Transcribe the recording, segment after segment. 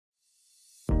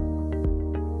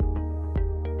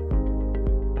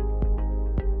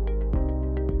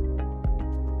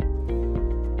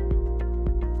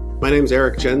My name is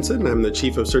Eric Jensen. I'm the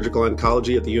Chief of Surgical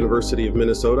Oncology at the University of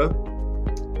Minnesota.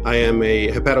 I am a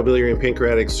hepatobiliary and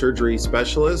pancreatic surgery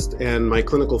specialist, and my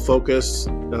clinical focus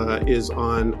is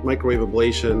on microwave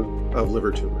ablation of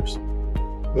liver tumors.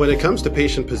 When it comes to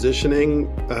patient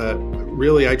positioning,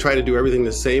 really I try to do everything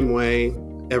the same way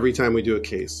every time we do a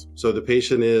case. So the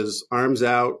patient is arms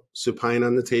out, supine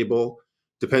on the table.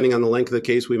 Depending on the length of the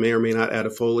case, we may or may not add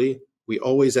a Foley. We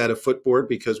always add a footboard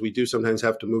because we do sometimes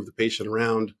have to move the patient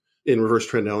around in reverse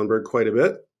Trendelenburg quite a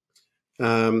bit.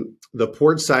 The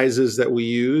port sizes that we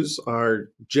use are,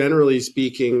 generally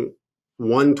speaking,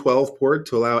 112 port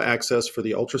to allow access for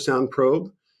the ultrasound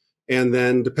probe. And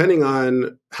then depending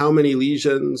on how many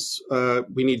lesions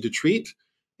we need to treat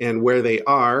and where they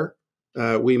are,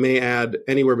 we may add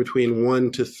anywhere between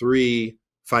 1 to 3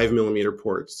 5mm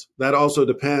ports. That also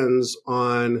depends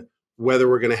on whether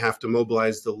we're going to have to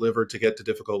mobilize the liver to get to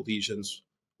difficult lesions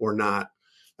or not.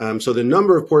 So the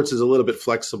number of ports is a little bit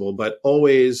flexible, but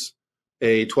always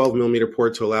a 12mm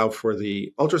port to allow for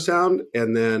the ultrasound,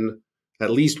 and then at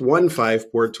least 1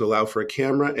 5 port to allow for a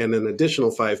camera, and an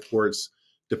additional 5 ports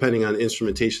depending on the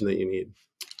instrumentation that you need.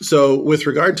 So with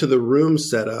regard to the room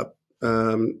setup,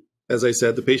 as I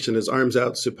said, the patient is arms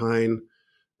out, supine.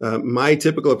 My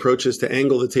typical approach is to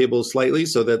angle the table slightly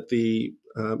so that the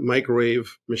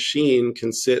microwave machine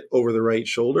can sit over the right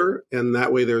shoulder, and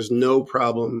that way there's no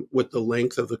problem with the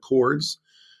length of the cords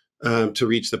to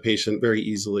reach the patient very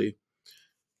easily.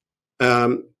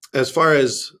 As far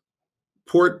as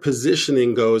port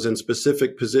positioning goes and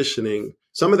specific positioning,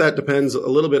 some of that depends a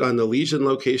little bit on the lesion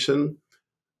location,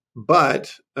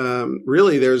 but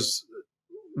really there's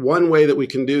one way that we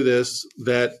can do this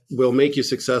that will make you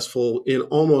successful in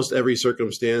almost every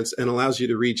circumstance and allows you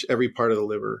to reach every part of the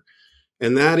liver.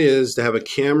 And that is to have a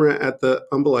camera at the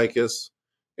umbilicus,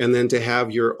 and then to have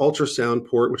your ultrasound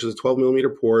port, which is a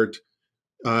 12mm port,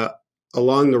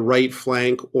 along the right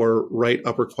flank or right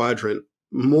upper quadrant,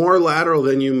 more lateral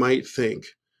than you might think.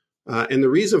 And the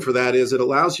reason for that is it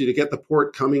allows you to get the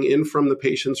port coming in from the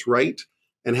patient's right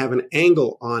and have an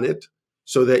angle on it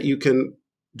so that you can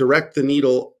direct the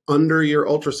needle under your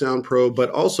ultrasound probe, but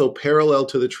also parallel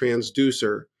to the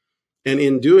transducer. And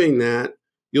in doing that,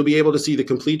 you'll be able to see the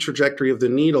complete trajectory of the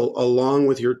needle along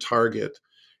with your target.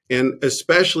 And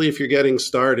especially if you're getting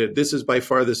started, this is by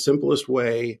far the simplest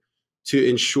way to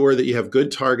ensure that you have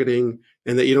good targeting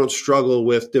and that you don't struggle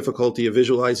with difficulty of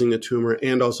visualizing the tumor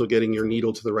and also getting your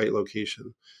needle to the right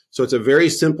location. So it's a very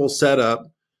simple setup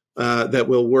that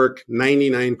will work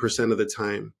 99% of the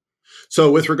time.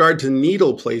 So with regard to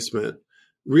needle placement,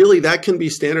 really that can be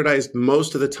standardized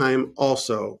most of the time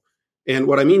also. And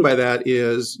what I mean by that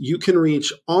is you can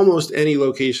reach almost any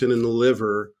location in the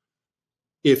liver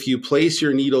if you place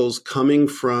your needles coming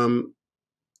from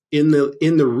in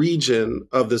the region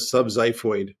of the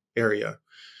subxiphoid area.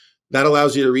 That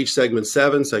allows you to reach segment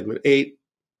 7, segment 8,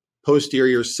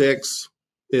 posterior 6.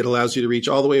 It allows you to reach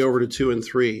all the way over to 2 and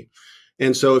 3.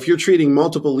 And so if you're treating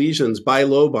multiple lesions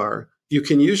bilobar, you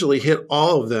can usually hit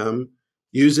all of them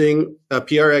using a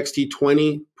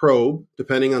PRXT20 probe,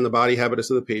 depending on the body habitus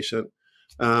of the patient,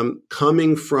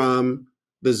 coming from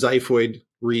the xiphoid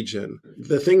region.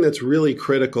 The thing that's really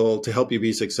critical to help you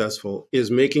be successful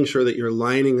is making sure that you're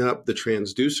lining up the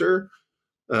transducer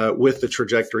with the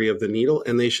trajectory of the needle,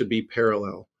 and they should be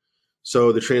parallel.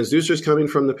 So the transducer is coming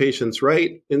from the patient's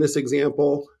right. In this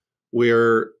example,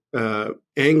 we're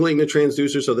angling the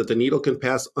transducer so that the needle can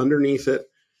pass underneath it,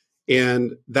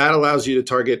 and that allows you to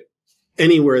target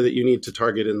anywhere that you need to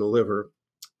target in the liver.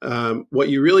 What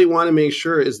you really want to make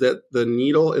sure is that the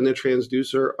needle and the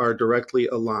transducer are directly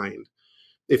aligned.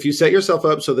 If you set yourself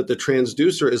up so that the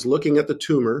transducer is looking at the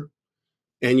tumor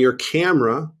and your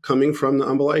camera coming from the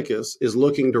umbilicus is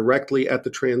looking directly at the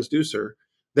transducer,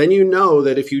 then you know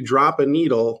that if you drop a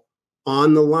needle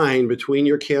on the line between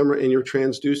your camera and your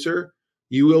transducer,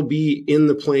 you will be in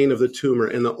the plane of the tumor.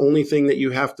 And the only thing that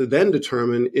you have to then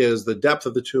determine is the depth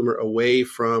of the tumor away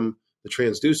from the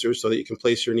transducer so that you can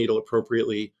place your needle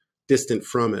appropriately distant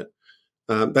from it.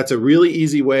 That's a really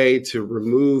easy way to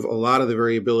remove a lot of the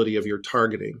variability of your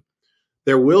targeting.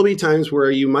 There will be times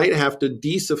where you might have to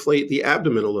desufflate the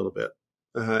abdomen a little bit.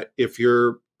 If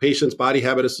your patient's body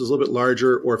habitus is a little bit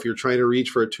larger, or if you're trying to reach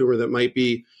for a tumor that might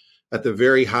be at the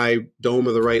very high dome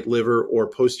of the right liver or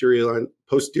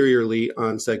posteriorly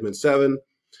on segment 7,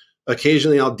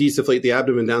 occasionally I'll desufflate the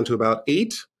abdomen down to about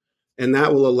 8, and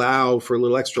that will allow for a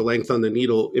little extra length on the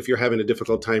needle if you're having a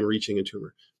difficult time reaching a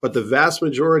tumor. But the vast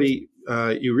majority,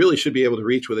 you really should be able to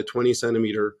reach with a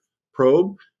 20-centimeter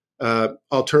probe.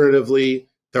 Alternatively,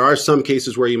 there are some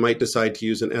cases where you might decide to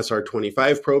use an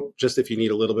SR25 probe, just if you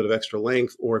need a little bit of extra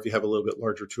length or if you have a little bit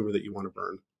larger tumor that you want to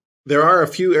burn. There are a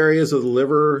few areas of the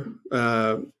liver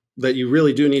that you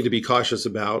really do need to be cautious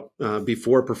about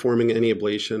before performing any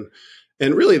ablation.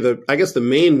 And really, I guess the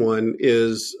main one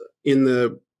is in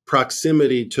the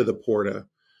proximity to the porta,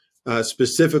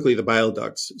 specifically the bile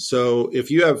ducts. So if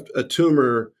you have a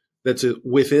tumor that's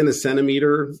within a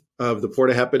centimeter of the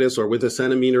porta hepatis or with a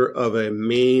centimeter of a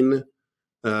main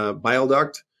bile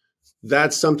duct,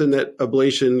 that's something that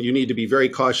ablation you need to be very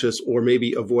cautious or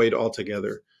maybe avoid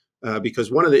altogether. Because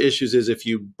one of the issues is if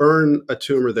you burn a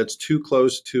tumor that's too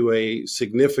close to a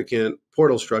significant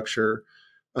portal structure,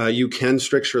 you can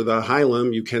stricture the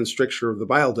hilum, you can stricture the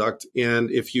bile duct. And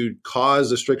if you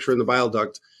cause a stricture in the bile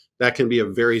duct, that can be a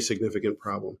very significant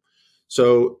problem.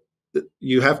 So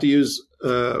you have to use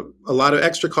a lot of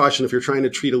extra caution if you're trying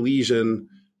to treat a lesion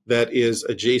that is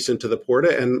adjacent to the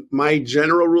porta. And my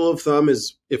general rule of thumb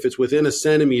is if it's within a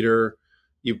centimeter,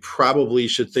 you probably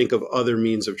should think of other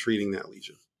means of treating that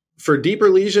lesion. For deeper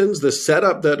lesions, the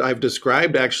setup that I've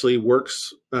described actually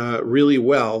works really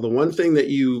well. The one thing that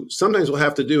you sometimes will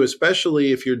have to do,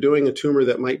 especially if you're doing a tumor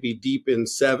that might be deep in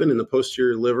 7 in the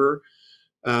posterior liver,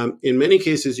 in many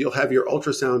cases, you'll have your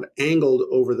ultrasound angled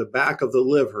over the back of the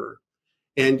liver,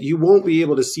 and you won't be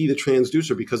able to see the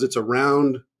transducer because it's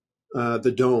around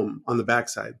the dome on the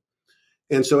backside.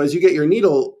 And so as you get your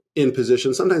needle in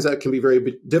position, sometimes that can be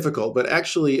very difficult, but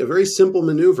actually a very simple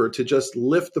maneuver to just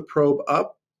lift the probe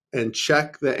up and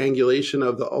check the angulation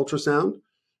of the ultrasound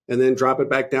and then drop it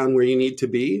back down where you need to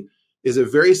be is a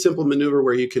very simple maneuver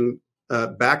where you can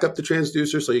back up the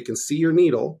transducer so you can see your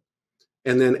needle.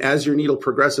 And then as your needle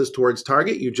progresses towards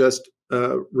target, you just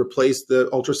replace the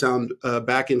ultrasound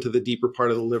back into the deeper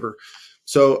part of the liver.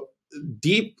 So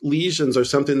deep lesions are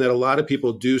something that a lot of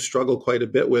people do struggle quite a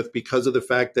bit with because of the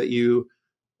fact that you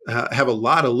have a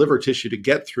lot of liver tissue to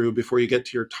get through before you get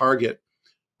to your target.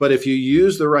 But if you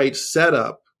use the right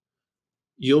setup,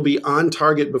 you'll be on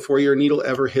target before your needle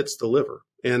ever hits the liver.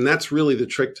 And that's really the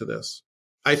trick to this.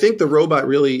 I think the robot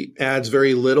really adds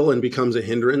very little and becomes a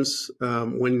hindrance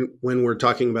when we're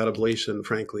talking about ablation,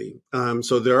 frankly.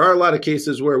 So there are a lot of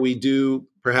cases where we do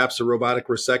perhaps a robotic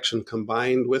resection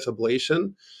combined with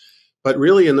ablation. But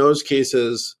really in those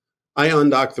cases, I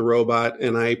undock the robot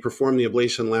and I perform the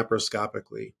ablation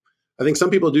laparoscopically. I think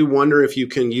some people do wonder if you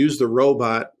can use the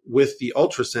robot with the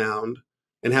ultrasound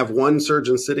and have one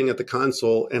surgeon sitting at the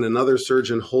console and another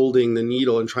surgeon holding the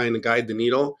needle and trying to guide the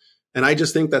needle. And I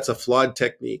just think that's a flawed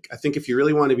technique. I think if you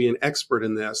really want to be an expert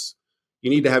in this,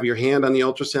 you need to have your hand on the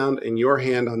ultrasound and your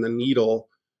hand on the needle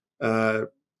to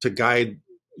guide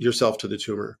yourself to the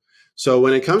tumor. So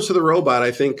when it comes to the robot,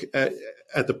 I think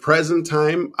at the present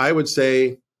time, I would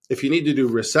say if you need to do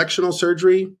resectional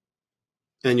surgery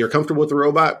and you're comfortable with the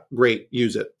robot, great,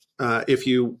 use it. If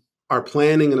you are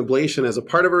planning an ablation as a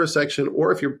part of a resection,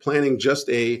 or if you're planning just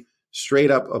a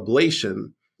straight up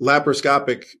ablation,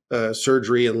 laparoscopic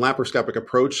surgery and laparoscopic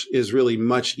approach is really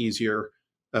much easier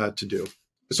to do.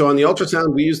 So on the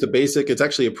ultrasound, we use the basic, it's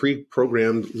actually a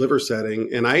pre-programmed liver setting,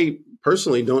 and I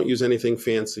personally don't use anything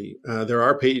fancy. There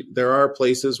are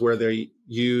places where they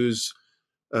use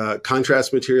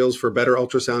contrast materials for better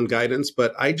ultrasound guidance,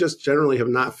 but I just generally have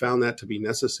not found that to be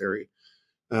necessary.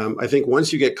 I think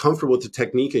once you get comfortable with the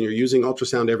technique and you're using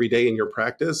ultrasound every day in your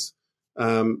practice,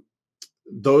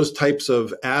 those types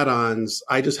of add-ons,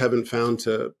 I just haven't found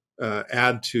to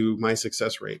add to my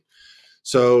success rate.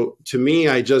 So to me,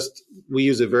 we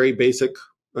use a very basic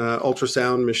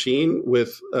ultrasound machine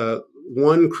with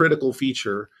one critical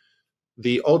feature.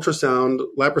 The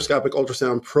laparoscopic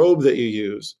ultrasound probe that you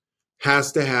use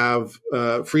has to have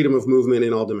freedom of movement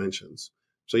in all dimensions.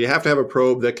 So you have to have a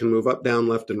probe that can move up, down,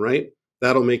 left, and right.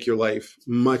 That'll make your life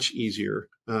much easier.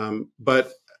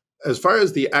 But as far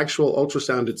as the actual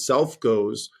ultrasound itself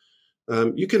goes,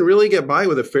 you can really get by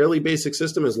with a fairly basic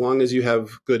system as long as you have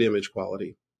good image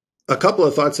quality. A couple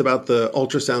of thoughts about the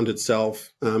ultrasound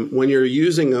itself. When you're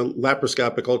using a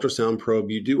laparoscopic ultrasound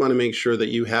probe, you do want to make sure that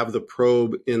you have the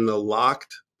probe in the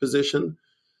locked position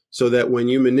so that when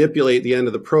you manipulate the end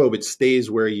of the probe, it stays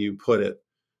where you put it.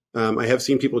 I have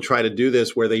seen people try to do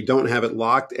this where they don't have it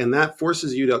locked, and that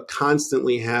forces you to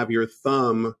constantly have your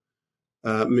thumb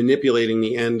manipulating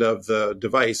the end of the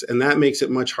device. And that makes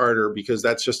it much harder because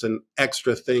that's just an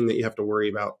extra thing that you have to worry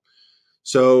about.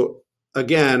 So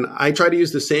again, I try to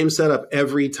use the same setup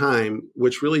every time,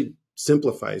 which really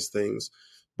simplifies things.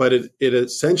 But it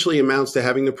essentially amounts to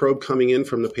having the probe coming in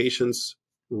from the patient's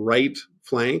right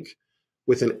flank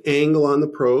with an angle on the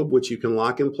probe, which you can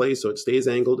lock in place so it stays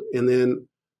angled, and then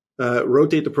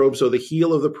rotate the probe so the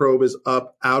heel of the probe is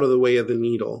up out of the way of the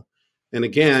needle. And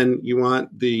again, you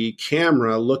want the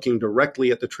camera looking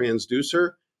directly at the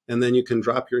transducer, and then you can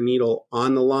drop your needle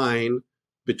on the line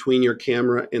between your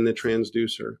camera and the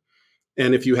transducer.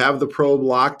 And if you have the probe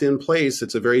locked in place,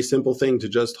 it's a very simple thing to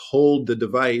just hold the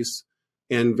device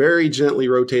and very gently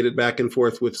rotate it back and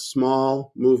forth with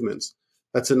small movements.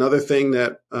 That's another thing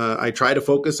that I try to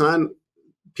focus on.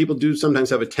 People do sometimes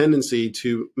have a tendency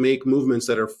to make movements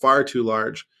that are far too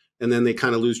large, and then they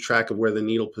kind of lose track of where the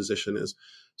needle position is.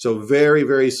 So very,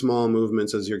 very small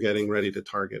movements as you're getting ready to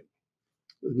target.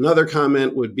 Another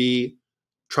comment would be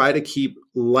try to keep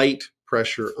light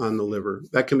pressure on the liver.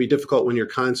 That can be difficult when you're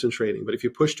concentrating, but if you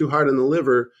push too hard on the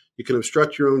liver, you can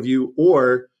obstruct your own view,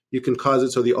 or you can cause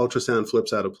it so the ultrasound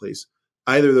flips out of place.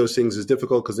 Either of those things is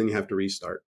difficult because then you have to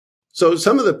restart. So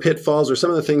some of the pitfalls or some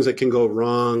of the things that can go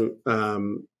wrong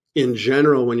in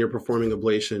general when you're performing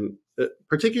ablation,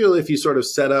 particularly if you sort of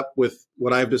set up with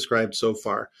what I've described so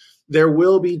far, there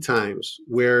will be times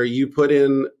where you put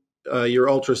in your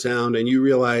ultrasound and you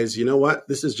realize, you know what,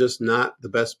 this is just not the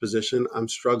best position. I'm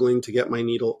struggling to get my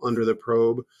needle under the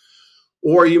probe.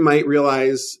 Or you might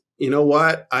realize, you know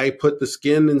what, I put the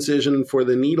skin incision for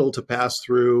the needle to pass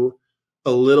through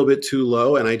a little bit too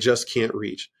low and I just can't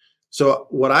reach. So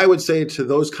what I would say to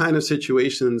those kind of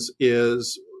situations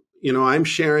is, you know, I'm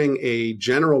sharing a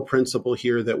general principle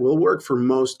here that will work for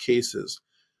most cases,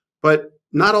 but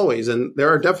not always. And there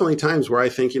are definitely times where I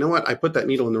think, you know what, I put that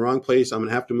needle in the wrong place. I'm going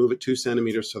to have to move it 2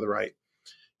 centimeters to the right.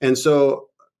 And so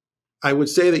I would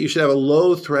say that you should have a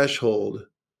low threshold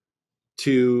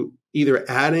to either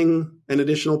adding an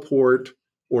additional port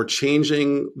or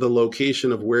changing the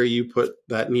location of where you put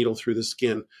that needle through the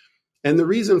skin. And the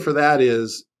reason for that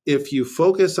is if you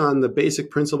focus on the basic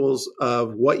principles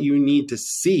of what you need to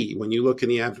see when you look in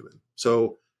the abdomen.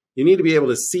 So you need to be able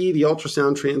to see the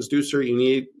ultrasound transducer. You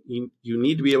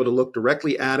need to be able to look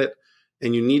directly at it,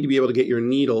 and you need to be able to get your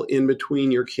needle in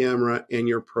between your camera and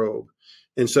your probe.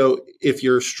 And so if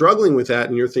you're struggling with that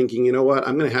and you're thinking, you know what,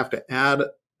 I'm going to have to add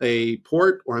a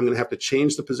port or I'm going to have to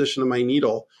change the position of my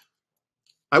needle,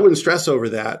 I wouldn't stress over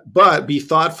that, but be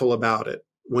thoughtful about it.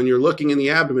 When you're looking in the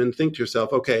abdomen, think to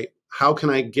yourself, okay, how can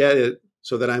I get it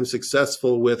so that I'm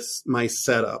successful with my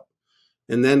setup?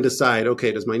 And then decide,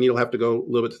 okay, does my needle have to go a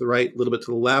little bit to the right, a little bit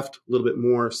to the left, a little bit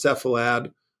more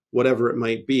cephalad, whatever it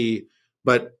might be.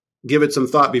 But give it some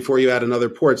thought before you add another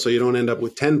port so you don't end up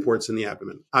with 10 ports in the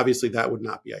abdomen. Obviously, that would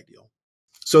not be ideal.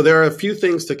 So there are a few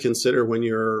things to consider when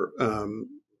you're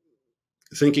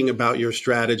thinking about your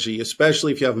strategy,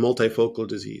 especially if you have multifocal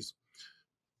disease.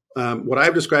 What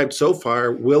I've described so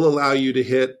far will allow you to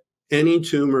hit any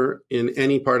tumor in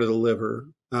any part of the liver.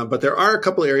 But there are a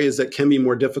couple areas that can be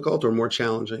more difficult or more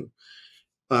challenging,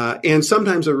 and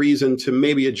sometimes a reason to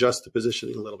maybe adjust the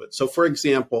positioning a little bit. So for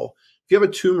example, if you have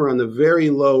a tumor on the very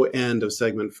low end of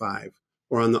segment 5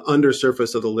 or on the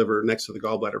undersurface of the liver next to the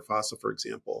gallbladder fossa, for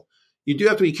example, you do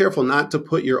have to be careful not to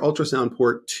put your ultrasound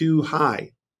port too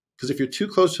high, because if you're too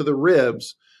close to the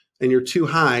ribs and you're too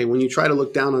high, when you try to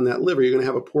look down on that liver, you're going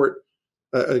to have a port,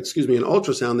 an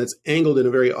ultrasound that's angled in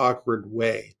a very awkward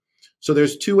way. So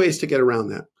there's 2 ways to get around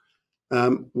that.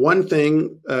 One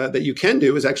thing that you can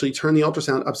do is actually turn the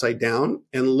ultrasound upside down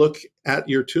and look at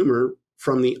your tumor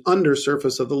from the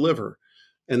undersurface of the liver,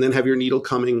 and then have your needle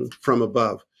coming from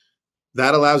above.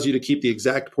 That allows you to keep the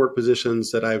exact port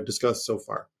positions that I've discussed so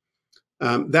far.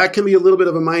 That can be a little bit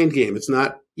of a mind game. It's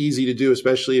not easy to do,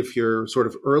 especially if you're sort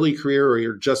of early career or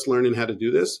you're just learning how to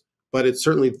do this, but it's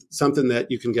certainly something that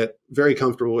you can get very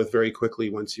comfortable with very quickly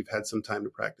once you've had some time to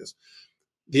practice.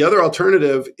 The other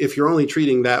alternative, if you're only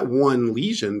treating that one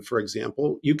lesion, for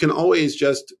example, you can always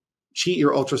just cheat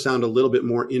your ultrasound a little bit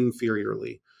more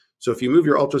inferiorly. So if you move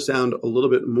your ultrasound a little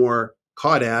bit more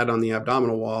caudad on the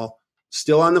abdominal wall,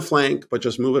 still on the flank, but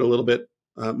just move it a little bit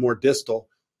more distal,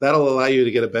 that'll allow you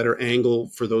to get a better angle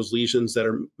for those lesions that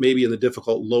are maybe in the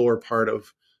difficult lower part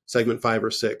of segment 5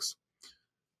 or 6.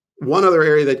 One other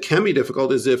area that can be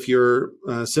difficult is if you're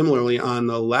similarly on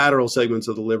the lateral segments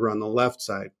of the liver on the left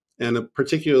side, and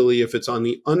particularly if it's on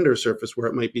the undersurface where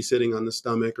it might be sitting on the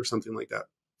stomach or something like that.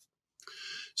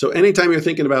 So anytime you're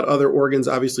thinking about other organs,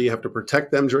 obviously you have to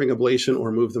protect them during ablation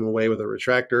or move them away with a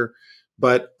retractor.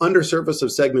 But undersurface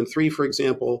of segment 3, for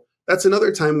example, that's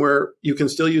another time where you can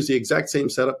still use the exact same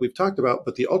setup we've talked about,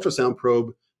 but the ultrasound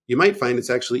probe, you might find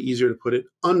it's actually easier to put it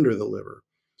under the liver.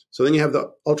 So then you have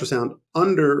the ultrasound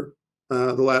under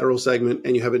the lateral segment,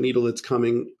 and you have a needle that's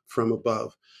coming from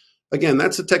above. Again,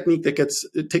 that's a technique that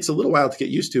it takes a little while to get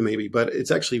used to maybe, but it's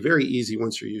actually very easy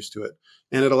once you're used to it.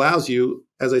 And it allows you,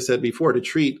 as I said before, to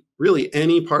treat really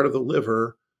any part of the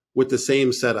liver with the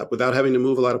same setup without having to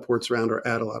move a lot of ports around or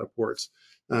add a lot of ports.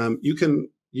 You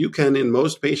can, in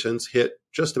most patients, hit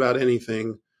just about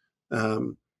anything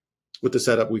with the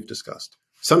setup we've discussed.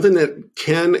 Something that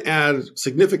can add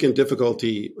significant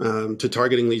difficulty to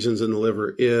targeting lesions in the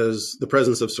liver is the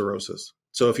presence of cirrhosis.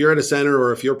 So if you're at a center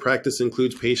or if your practice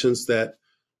includes patients that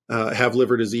have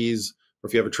liver disease, or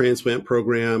if you have a transplant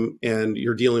program and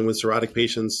you're dealing with cirrhotic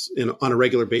patients on a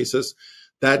regular basis,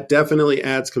 that definitely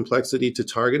adds complexity to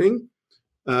targeting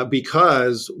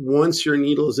because once your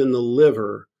needle is in the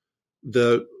liver,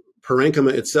 the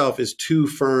parenchyma itself is too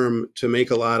firm to make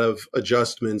a lot of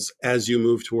adjustments as you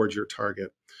move towards your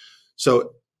target.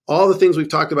 So all the things we've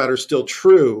talked about are still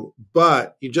true,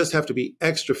 but you just have to be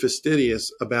extra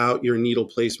fastidious about your needle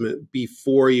placement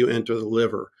before you enter the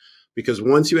liver. Because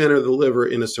once you enter the liver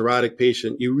in a cirrhotic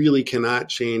patient, you really cannot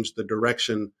change the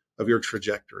direction of your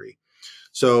trajectory.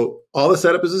 So all the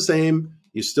setup is the same.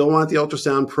 You still want the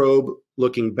ultrasound probe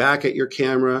looking back at your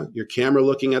camera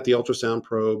looking at the ultrasound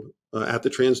probe at the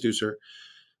transducer.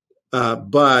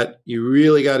 But you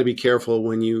really got to be careful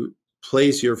when you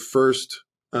place your first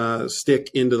stick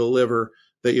into the liver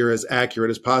that you're as accurate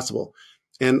as possible.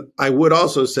 And I would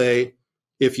also say,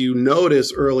 if you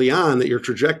notice early on that your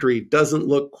trajectory doesn't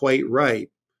look quite right,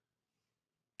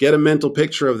 get a mental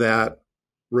picture of that.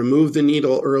 Remove the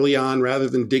needle early on rather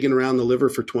than digging around the liver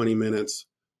for 20 minutes.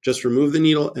 Just remove the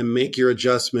needle and make your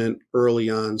adjustment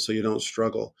early on so you don't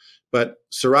struggle. But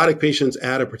cirrhotic patients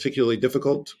add a particularly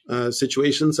difficult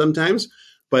situation sometimes,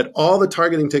 but all the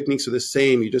targeting techniques are the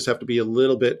same. You just have to be a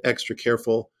little bit extra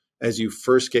careful as you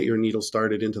first get your needle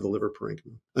started into the liver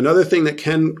parenchyma. Another thing that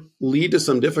can lead to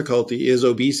some difficulty is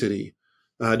obesity.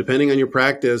 Depending on your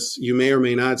practice, you may or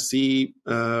may not see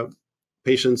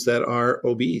patients that are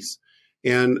obese.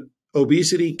 And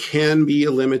obesity can be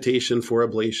a limitation for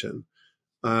ablation.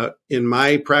 In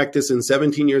my practice, in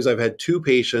 17 years, I've had 2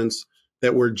 patients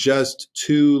that were just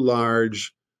too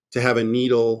large to have a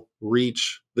needle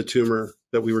reach the tumor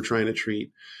that we were trying to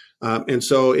treat. And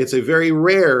so it's a very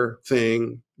rare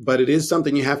thing, but it is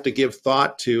something you have to give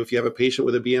thought to. If you have a patient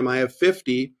with a BMI of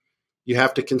 50, you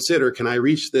have to consider, can I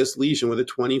reach this lesion with a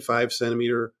 25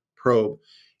 centimeter probe?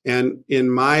 And in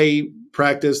my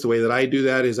practice, the way that I do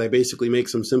that is I basically make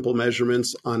some simple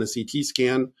measurements on a CT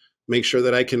scan, make sure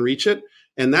that I can reach it.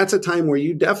 And that's a time where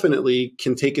you definitely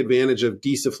can take advantage of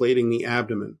desufflating the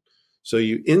abdomen. So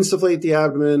you insufflate the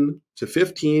abdomen to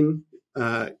 15,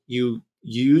 you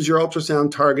use your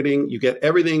ultrasound targeting, you get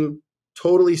everything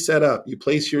totally set up. You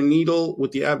place your needle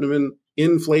with the abdomen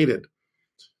inflated.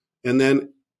 And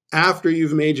then after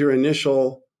you've made your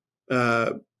initial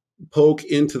poke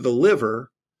into the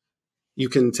liver, you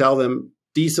can tell them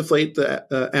desufflate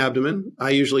the abdomen. I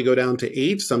usually go down to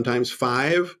 8, sometimes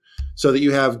 5, so that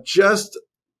you have just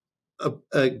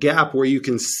a gap where you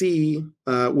can see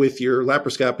with your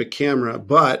laparoscopic camera,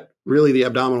 but really the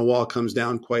abdominal wall comes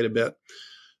down quite a bit.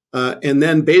 And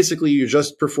then basically you're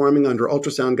just performing under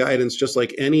ultrasound guidance, just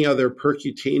like any other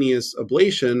percutaneous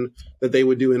ablation that they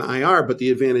would do in IR. But the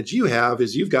advantage you have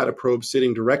is you've got a probe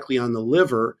sitting directly on the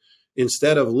liver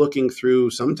instead of looking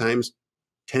through sometimes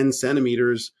 10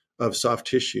 centimeters of soft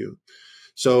tissue.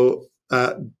 So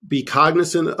be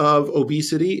cognizant of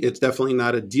obesity. It's definitely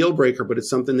not a deal breaker, but it's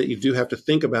something that you do have to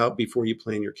think about before you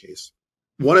plan your case.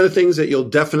 One of the things that you'll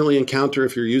definitely encounter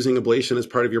if you're using ablation as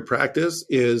part of your practice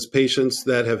is patients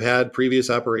that have had previous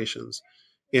operations.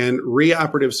 And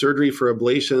reoperative surgery for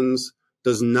ablations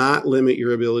does not limit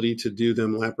your ability to do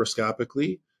them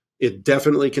laparoscopically. It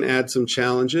definitely can add some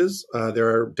challenges. There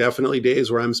are definitely days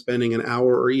where I'm spending an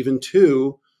hour or even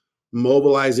 2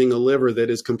 mobilizing a liver that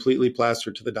is completely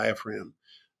plastered to the diaphragm.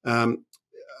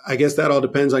 I guess that all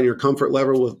depends on your comfort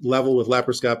level with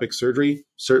laparoscopic surgery.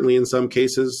 Certainly in some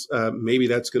cases, maybe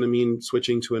that's going to mean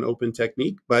switching to an open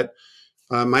technique. But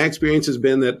my experience has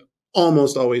been that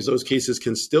almost always those cases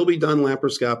can still be done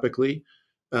laparoscopically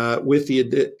with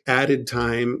the added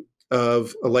time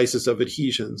of a lysis of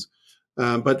adhesions.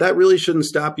 But that really shouldn't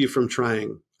stop you from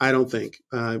trying, I don't think.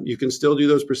 You can still do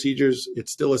those procedures.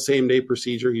 It's still a same-day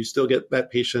procedure. You still get that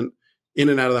patient in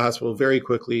and out of the hospital very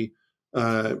quickly.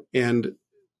 And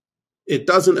it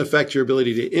doesn't affect your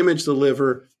ability to image the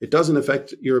liver. It doesn't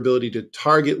affect your ability to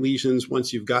target lesions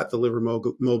once you've got the liver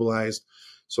mobilized.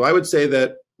 So I would say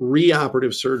that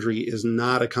reoperative surgery is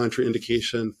not a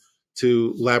contraindication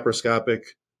to laparoscopic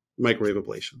microwave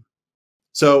ablation.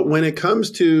 So when it comes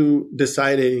to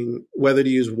deciding whether to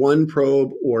use 1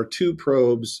 probe or 2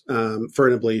 probes for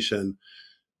an ablation,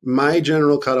 my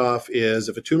general cutoff is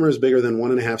if a tumor is bigger than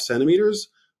 1.5 centimeters,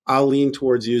 I'll lean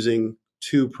towards using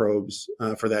 2 probes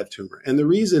for that tumor. And the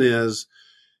reason is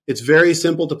it's very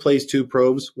simple to place 2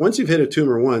 probes. Once you've hit a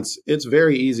tumor once, it's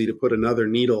very easy to put another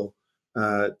needle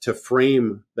to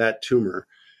frame that tumor.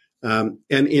 And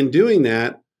in doing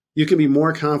that, you can be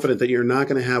more confident that you're not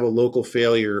going to have a local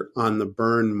failure on the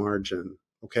burn margin,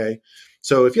 okay?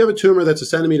 So if you have a tumor that's 1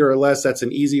 centimeter or less, that's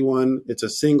an easy one. It's a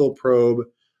single probe.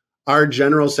 Our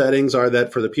general settings are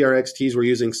that for the PRXTs, we're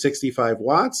using 65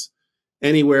 watts,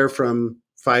 anywhere from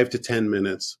 5 to 10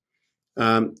 minutes.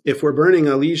 If we're burning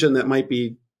a lesion that might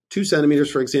be 2 centimeters,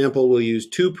 for example, we'll use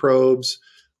 2 probes.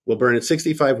 We'll burn at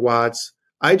 65 watts.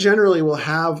 I generally will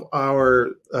have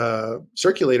our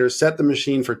circulators set the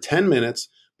machine for 10 minutes,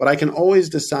 but I can always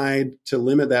decide to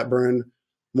limit that burn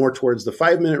more towards the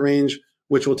 5-minute range,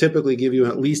 which will typically give you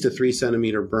at least a 3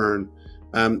 centimeter burn.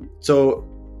 So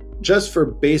just for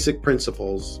basic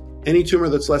principles, any tumor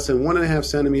that's less than 1.5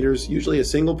 centimeters, usually a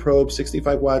single probe,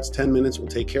 65 watts, 10 minutes will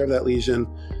take care of that lesion.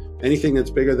 Anything that's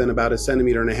bigger than about 1.5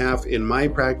 centimeters, in my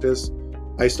practice,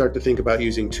 I start to think about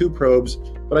using 2 probes,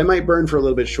 but I might burn for a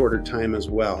little bit shorter time as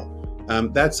well.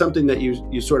 That's something that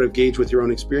you sort of gauge with your own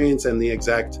experience and the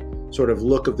exact sort of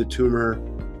look of the tumor,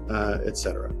 et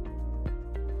cetera.